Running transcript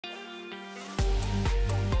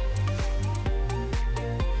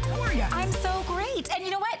right. And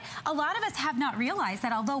you know what? A lot of us have not realized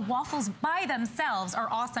that although waffles by themselves are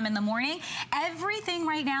awesome in the morning, everything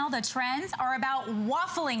right now, the trends are about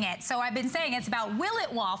waffling it. So I've been saying it's about will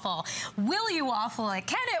it waffle? Will you waffle it?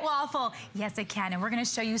 Can it waffle? Yes, it can. And we're going to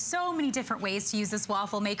show you so many different ways to use this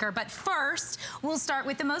waffle maker. But first, we'll start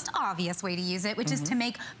with the most obvious way to use it, which is to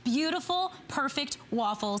make beautiful, perfect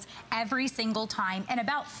waffles every single time in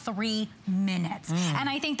about 3 minutes. And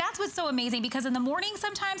I think that's what's so amazing, because in the morning,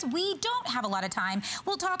 sometimes we don't have a lot of time.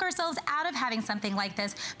 We'll talk ourselves out of having something like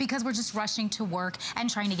this because we're just rushing to work and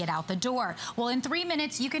trying to get out the door. Well, in 3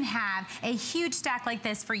 minutes, you can have a huge stack like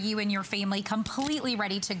this for you and your family, completely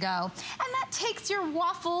ready to go. And that takes your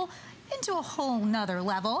waffle into a whole nother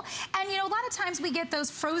level. And you know, a lot of times we get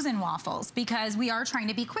those frozen waffles because we are trying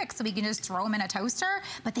to be quick, so we can just throw them in a toaster,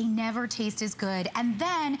 but they never taste as good. And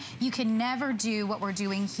then you can never do what we're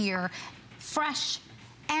doing here, fresh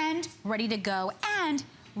and ready to go, and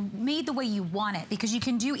made the way you want it, because you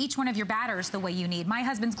can do each one of your batters the way you need. My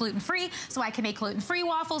husband's gluten-free, so I can make gluten-free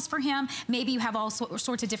waffles for him. Maybe you have all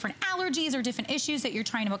sorts of different allergies or different issues that you're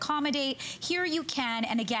trying to accommodate. Here you can,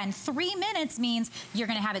 and again, 3 minutes means you're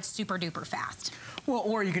gonna have it super duper fast. Well,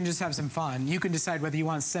 or you can just have some fun. You can decide whether you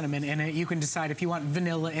want cinnamon in it. You can decide if you want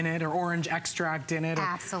vanilla in it or orange extract in it.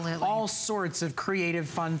 Absolutely. All sorts of creative,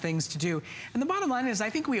 fun things to do. And the bottom line is, I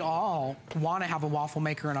think we all want to have a waffle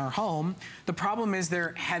maker in our home. The problem is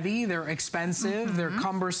they're heavy, they're expensive, they're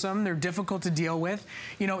cumbersome, they're difficult to deal with.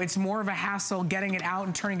 You know, it's more of a hassle getting it out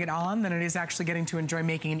and turning it on than it is actually getting to enjoy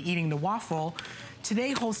making and eating the waffle.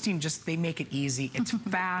 Today, Holstein they make it easy. It's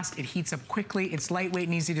fast, it heats up quickly, it's lightweight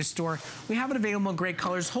and easy to store. We have it available in great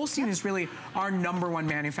colors. Holstein is really our #1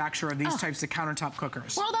 manufacturer of these types of countertop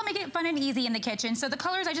cookers. We're all about making it fun and easy in the kitchen. So the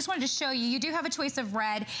colors, I just wanted to show you, you do have a choice of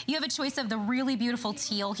red, you have a choice of the really beautiful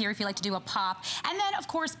teal here if you like to do a pop, and then of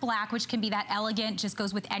course black, which can be that elegant, just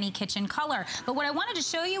goes with any kitchen color. But what I wanted to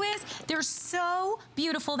show you is, they're so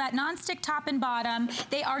beautiful, that non-stick top and bottom.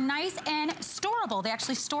 They are nice and storable. They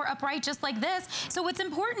actually store upright just like this. So what's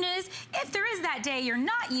important is, if there is that day you're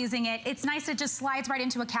not using it, it's nice, it just slides right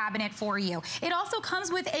into a cabinet for you. It also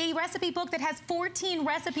comes with a recipe book that has 14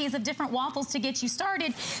 recipes of different waffles to get you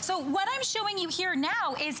started. So what I'm showing you here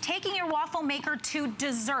now is taking your waffle maker to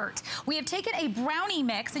dessert. We have taken a brownie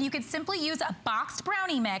mix, and you could simply use a boxed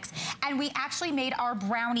brownie mix, and we actually made our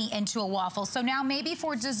brownie into a waffle. So now maybe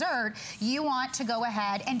for dessert, you want to go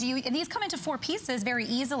ahead and and these come into 4 pieces very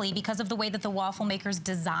easily because of the way that the waffle maker's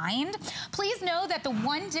designed. Please know that the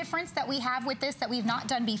one difference that we have with this that we've not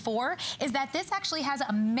done before is that this actually has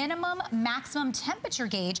a minimum maximum temperature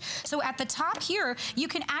gauge. So at the top here, you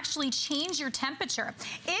can actually change your temperature.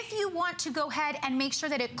 If you want to go ahead and make sure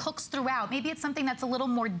that it cooks throughout, maybe it's something that's a little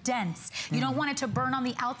more dense. You don't want it to burn on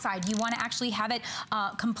the outside. You want to actually have it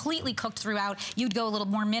completely cooked throughout. You'd go a little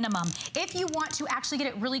more minimum. If you want to actually get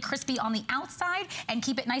it really crispy on the outside and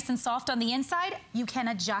keep it nice and soft on the inside, you can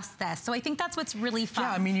adjust this. So I think that's what's really fun.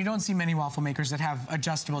 Yeah, I mean, you don't see many waffle makers that have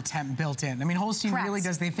adjustable temp built in. I mean, Holstein really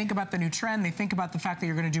does. They think about the new trend. They think about the fact that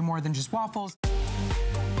you're going to do more than just waffles.